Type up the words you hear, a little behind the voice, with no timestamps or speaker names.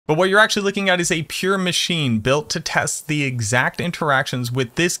But what you're actually looking at is a pure machine built to test the exact interactions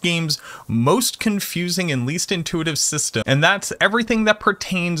with this game's most confusing and least intuitive system, and that's everything that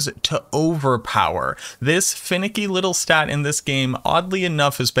pertains to Overpower. This finicky little stat in this game, oddly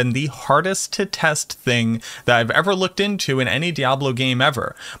enough, has been the hardest to test thing that I've ever looked into in any Diablo game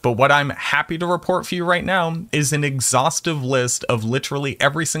ever. But what I'm happy to report for you right now is an exhaustive list of literally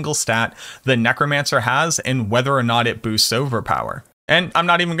every single stat the Necromancer has and whether or not it boosts Overpower. And I'm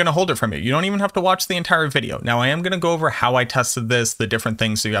not even going to hold it from you. You don't even have to watch the entire video. Now, I am going to go over how I tested this, the different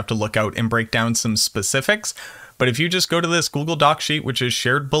things that you have to look out, and break down some specifics. But if you just go to this Google Doc sheet, which is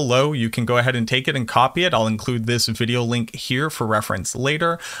shared below, you can go ahead and take it and copy it. I'll include this video link here for reference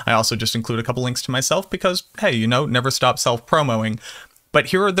later. I also just include a couple links to myself because, hey, you know, never stop self-promoing. But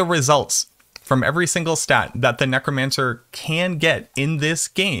here are the results from every single stat that the Necromancer can get in this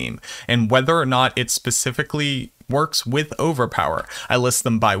game, and whether or not it specifically works with Overpower. I list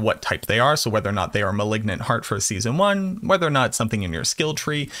them by what type they are, so whether or not they are Malignant Heart for Season 1, whether or not something in your skill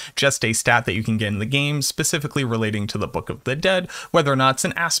tree, just a stat that you can get in the game specifically relating to the Book of the Dead, whether or not it's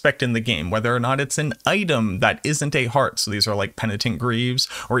an aspect in the game, whether or not it's an item that isn't a heart, so these are like Penitent Greaves,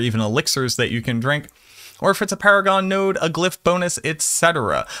 or even elixirs that you can drink, or if it's a Paragon node, a glyph bonus,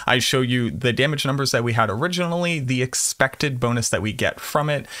 etc. I show you the damage numbers that we had originally, the expected bonus that we get from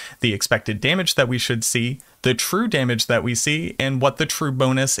it, the expected damage that we should see, the true damage that we see, and what the true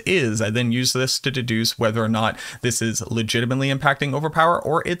bonus is. I then use this to deduce whether or not this is legitimately impacting Overpower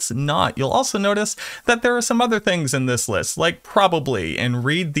or it's not. You'll also notice that there are some other things in this list, like probably, and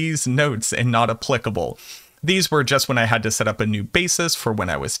read these notes, and not applicable. These were just when I had to set up a new basis for when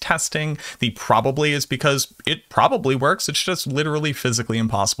I was testing. The probably is because it probably works. It's just literally physically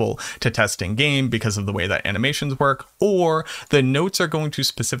impossible to test in game because of the way that animations work, or the notes are going to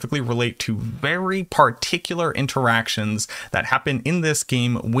specifically relate to very particular interactions that happen in this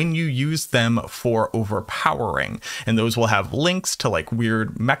game when you use them for overpowering. And those will have links to like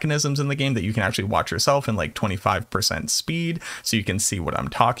weird mechanisms in the game that you can actually watch yourself in like 25% speed, so you can see what I'm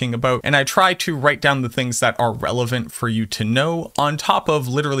talking about. And I try to write down the things that are relevant for you to know, on top of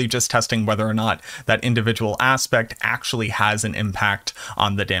literally just testing whether or not that individual aspect actually has an impact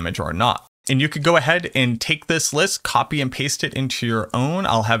on the damage or not. And you could go ahead and take this list, copy and paste it into your own.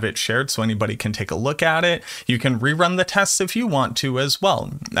 I'll have it shared so anybody can take a look at it. You can rerun the tests if you want to as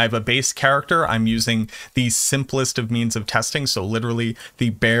well. I have a base character. I'm using the simplest of means of testing, so literally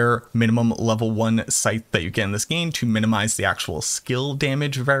the bare minimum level 1 scythe that you get in this game to minimize the actual skill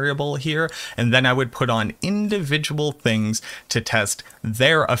damage variable here. And then I would put on individual things to test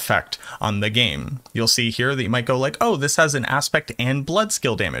their effect on the game. You'll see here that you might go like, oh, this has an aspect and blood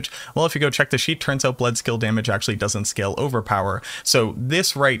skill damage. Well, if you go check the sheet, turns out blood skill damage actually doesn't scale Overpower. So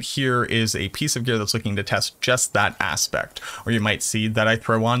this right here is a piece of gear that's looking to test just that aspect. Or you might see that I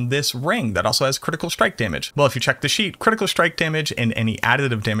throw on this ring that also has critical strike damage. Well, if you check the sheet, critical strike damage and any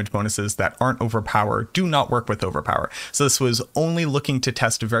additive damage bonuses that aren't Overpower do not work with Overpower. So this was only looking to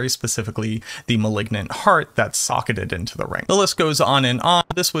test very specifically the Malignant Heart that's socketed into the ring. The list goes on and on.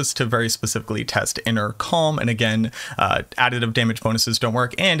 This was to very specifically test Inner Calm, and again, additive damage bonuses don't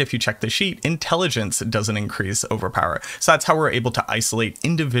work. And if you check the sheet, intelligence doesn't increase Overpower. So that's how we're able to isolate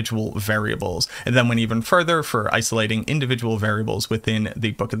individual variables. And then went even further for isolating individual variables within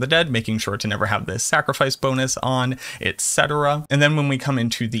the Book of the Dead, making sure to never have this sacrifice bonus on, etc. And then when we come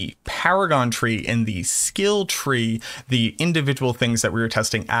into the Paragon tree and the skill tree, the individual things that we were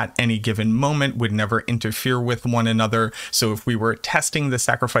testing at any given moment would never interfere with one another. So if we were testing the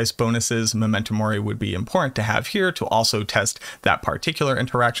sacrifice bonuses, Memento Mori would be important to have here to also test that particular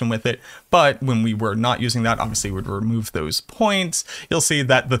interaction with it. But when we were not using that, obviously we would remove those points. You'll see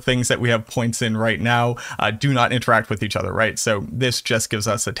that the things that we have points in right now do not interact with each other, right? So this just gives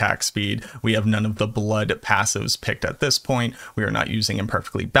us attack speed. We have none of the blood passives picked at this point. We are not using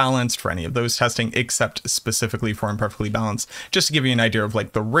Imperfectly Balanced for any of those testing, except specifically for Imperfectly Balanced, just to give you an idea of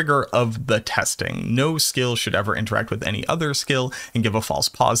like the rigor of the testing. No skill should ever interact with any other skill and give a false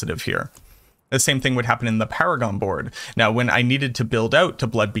positive here. The same thing would happen in the Paragon board. Now, when I needed to build out to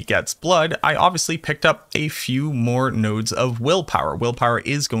Blood Begets Blood, I obviously picked up a few more nodes of willpower. Willpower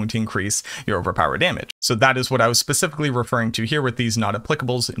is going to increase your overpower damage. So that is what I was specifically referring to here with these not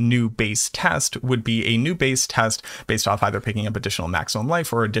applicables. New base test would be a new base test based off either picking up additional maximum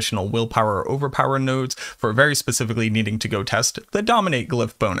life or additional willpower or overpower nodes for very specifically needing to go test the Dominate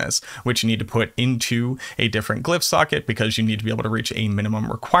glyph bonus, which you need to put into a different glyph socket because you need to be able to reach a minimum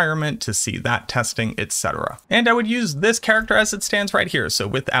requirement to see that testing, etc. And I would use this character as it stands right here. So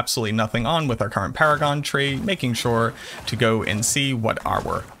with absolutely nothing on with our current Paragon tree, making sure to go and see what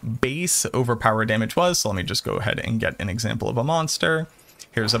our base overpower damage was. So let me just go ahead and get an example of a monster.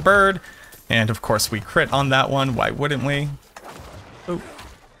 Here's a bird. And of course we crit on that one. Why wouldn't we? Boop,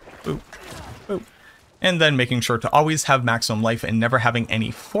 boop, boop. And then making sure to always have maximum life and never having any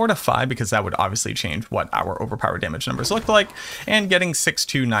fortify, because that would obviously change what our overpower damage numbers look like, and getting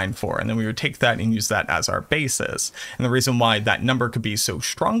 6294. And then we would take that and use that as our basis. And the reason why that number could be so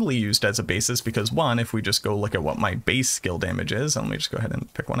strongly used as a basis, because one, if we just go look at what my base skill damage is, and let me just go ahead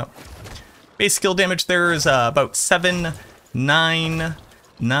and pick one up. Base skill damage there is about 7, 9,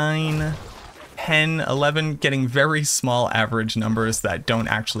 9, 10, 11, getting very small average numbers that don't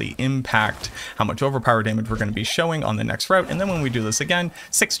actually impact how much overpower damage we're going to be showing on the next route. And then when we do this again,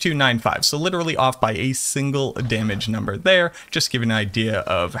 6295. So literally off by a single damage number there, just give you an idea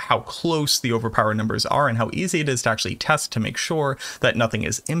of how close the overpower numbers are and how easy it is to actually test to make sure that nothing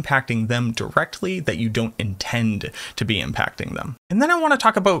is impacting them directly, that you don't intend to be impacting them. And then I want to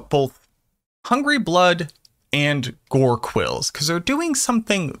talk about both Hungry Blood and Gore Quills, because they're doing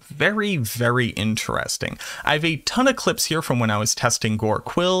something very, very interesting. I have a ton of clips here from when I was testing Gore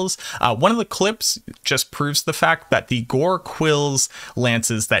Quills. One of the clips just proves the fact that the Gore Quills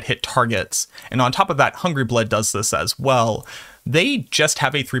lances that hit targets, and on top of that, Hungry Blood does this as well, they just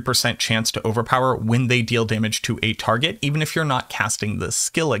have a 3% chance to overpower when they deal damage to a target, even if you're not casting the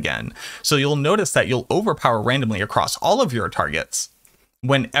skill again. So you'll notice that you'll overpower randomly across all of your targets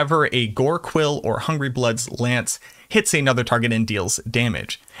whenever a Gore Quill or Hungry Blood's lance hits another target and deals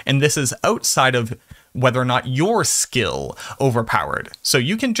damage. And this is outside of whether or not your skill overpowered. So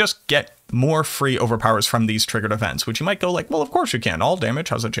you can just get more free overpowers from these triggered events, which you might go like, well, of course you can. All damage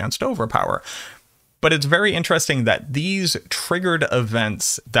has a chance to overpower. But it's very interesting that these triggered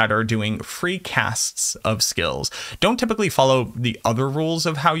events that are doing free casts of skills don't typically follow the other rules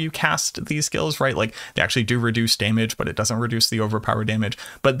of how you cast these skills, right? Like they actually do reduce damage, but it doesn't reduce the overpower damage,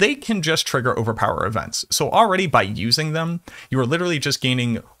 but they can just trigger overpower events. So already by using them, you are literally just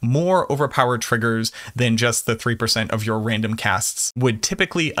gaining more overpower triggers than just the 3% of your random casts would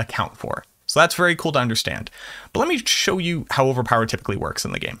typically account for. So that's very cool to understand. But let me show you how overpower typically works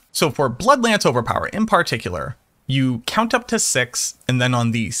in the game. So for Bloodlance overpower in particular, you count up to 6, and then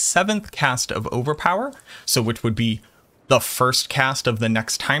on the 7th cast of overpower, so which would be the first cast of the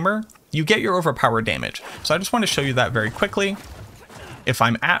next timer, you get your overpower damage. So I just want to show you that very quickly. If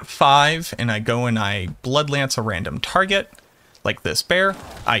I'm at 5 and I go and I Bloodlance a random target, like this bear,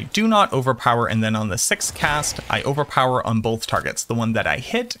 I do not overpower, and then on the 6th cast, I overpower on both targets, the one that I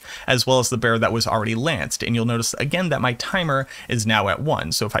hit, as well as the bear that was already lanced. And you'll notice again that my timer is now at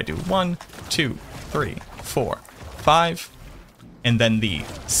 1. So if I do 1, 2, 3, 4, 5, and then the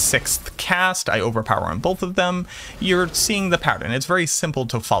 6th cast, I overpower on both of them, you're seeing the pattern. It's very simple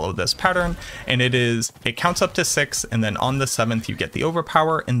to follow this pattern, and it counts up to 6, and then on the 7th you get the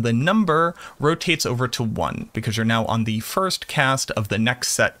overpower, and the number rotates over to 1, because you're now on the first cast of the next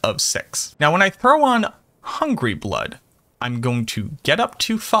set of 6. Now when I throw on Hungry Blood, I'm going to get up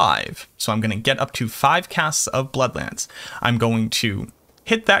to 5, so I'm going to get up to 5 casts of Bloodlance. I'm going to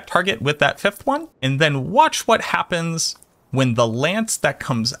hit that target with that 5th one, and then watch what happens when the lance that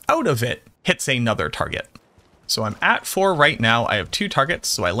comes out of it hits another target. So I'm at 4 right now. I have 2 targets,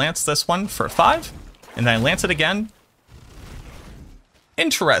 so I lance this one for 5, and then I lance it again.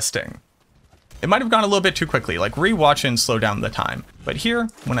 Interesting. It might have gone a little bit too quickly, like rewatch and slow down the time. But here,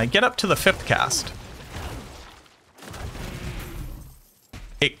 when I get up to the 5th cast,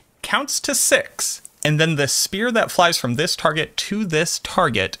 it counts to 6, and then the spear that flies from this target to this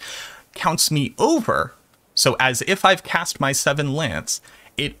target counts me over. So as if I've cast my 7 lance,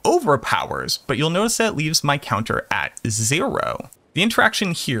 it overpowers, but you'll notice that it leaves my counter at 0. The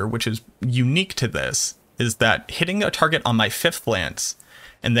interaction here, which is unique to this, is that hitting a target on my 5th lance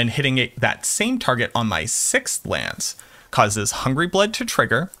and then hitting that same target on my 6th lance causes Hungry Blood to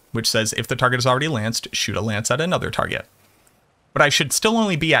trigger, which says if the target is already lanced, shoot a lance at another target. But I should still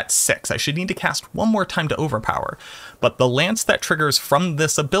only be at 6. I should need to cast one more time to overpower. But the lance that triggers from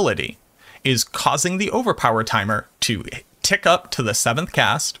this ability is causing the overpower timer to tick up to the 7th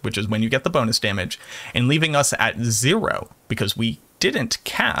cast, which is when you get the bonus damage, and leaving us at 0 because we didn't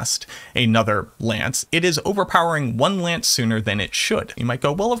cast another lance. It is overpowering 1 lance sooner than it should. You might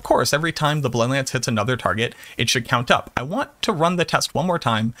go, well, of course, every time the blood lance hits another target, it should count up. I want to run the test one more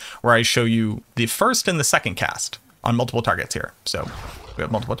time where I show you the 1st and the 2nd cast on multiple targets here. So we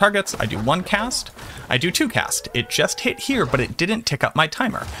have multiple targets. I do 1 cast. I do 2 cast. It just hit here, but it didn't tick up my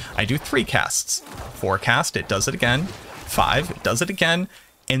timer. I do 3 casts. 4 cast. It does it again. 5. It does it again.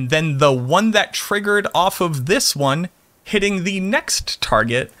 And then the one that triggered off of this one hitting the next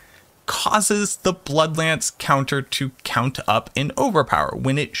target causes the Bloodlance counter to count up in Overpower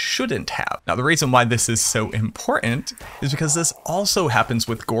when it shouldn't have. Now, the reason why this is so important is because this also happens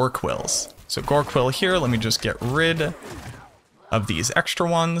with Gore Quills. So Gore Quill here, let me just get rid of these extra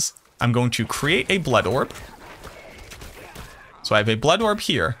ones. I'm going to create a Blood Orb. So I have a Blood Orb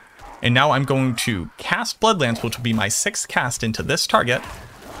here, and now I'm going to cast Bloodlance, which will be my 6th cast into this target.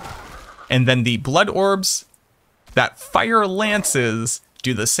 And then the Blood Orbs that fire lances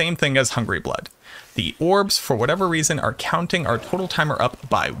do the same thing as Hungry Blood. The orbs, for whatever reason, are counting our total timer up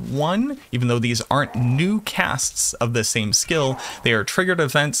by 1, even though these aren't new casts of the same skill. They are triggered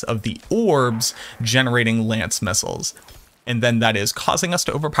events of the orbs generating lance missiles. And then that is causing us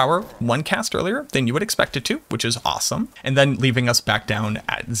to overpower 1 cast earlier than you would expect it to, which is awesome. And then leaving us back down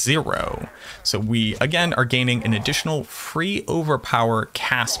at 0. So we, again, are gaining an additional free overpower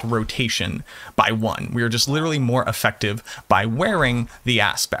cast rotation by 1. We are just literally more effective by wearing the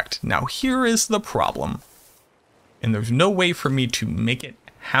aspect. Now, here is the problem. And there's no way for me to make it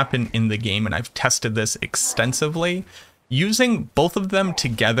happen in the game, and I've tested this extensively. Using both of them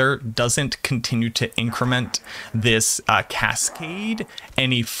together doesn't continue to increment this cascade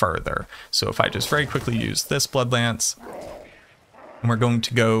any further. So if I just very quickly use this Bloodlance, and we're going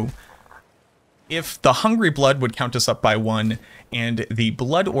to go, if the Hungry Blood would count us up by 1 and the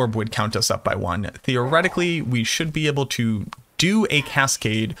Blood Orb would count us up by 1, theoretically we should be able to do a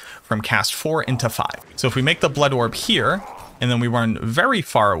cascade from cast 4 into 5. So if we make the Blood Orb here, and then we run very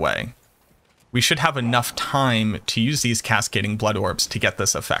far away, we should have enough time to use these cascading Blood Orbs to get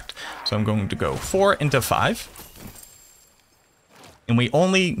this effect. So I'm going to go 4 into 5. And we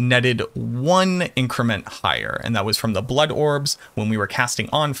only netted 1 increment higher, and that was from the Blood Orbs when we were casting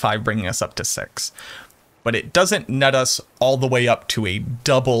on 5, bringing us up to 6. But it doesn't net us all the way up to a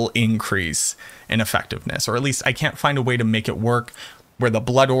double increase in effectiveness, or at least I can't find a way to make it work where the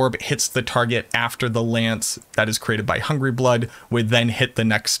Blood Orb hits the target after the lance that is created by Hungry Blood would then hit the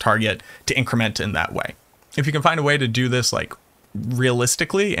next target to increment in that way. If you can find a way to do this like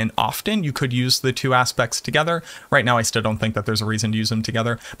realistically and often, you could use the 2 aspects together. Right now, I still don't think that there's a reason to use them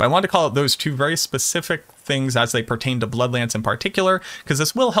together, but I want to call out those 2 very specific things as they pertain to Bloodlance in particular, because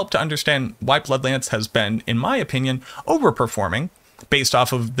this will help to understand why Bloodlance has been, in my opinion, overperforming based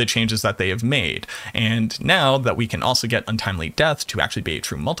off of the changes that they have made. And now that we can also get Untimely Death to actually be a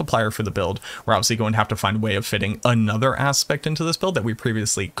true multiplier for the build, we're obviously going to have to find a way of fitting another aspect into this build that we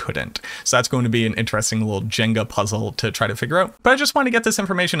previously couldn't. So that's going to be an interesting little Jenga puzzle to try to figure out. But I just want to get this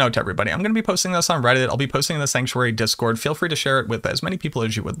information out to everybody. I'm going to be posting this on Reddit. I'll be posting in the Sanctuary Discord. Feel free to share it with as many people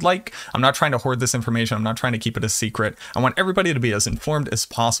as you would like. I'm not trying to hoard this information. I'm not trying to keep it a secret. I want everybody to be as informed as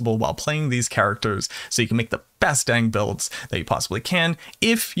possible while playing these characters so you can make the best dang builds that you possibly can.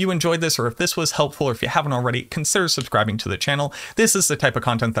 If you enjoyed this, or if this was helpful, or if you haven't already, consider subscribing to the channel. This is the type of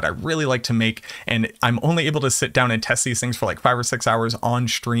content that I really like to make, and I'm only able to sit down and test these things for like 5 or 6 hours on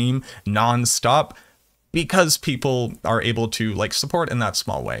stream non-stop because people are able to like support in that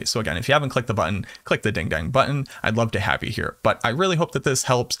small way. So again, if you haven't clicked the button, click the ding dang button. I'd love to have you here, but I really hope that this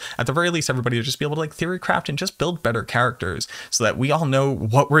helps. At the very least, everybody will just be able to like theorycraft and just build better characters so that we all know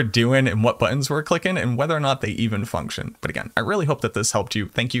what we're doing and what buttons we're clicking and whether or not they even function. But again, I really hope that this helped you.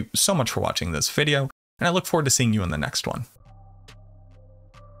 Thank you so much for watching this video, and I look forward to seeing you in the next one.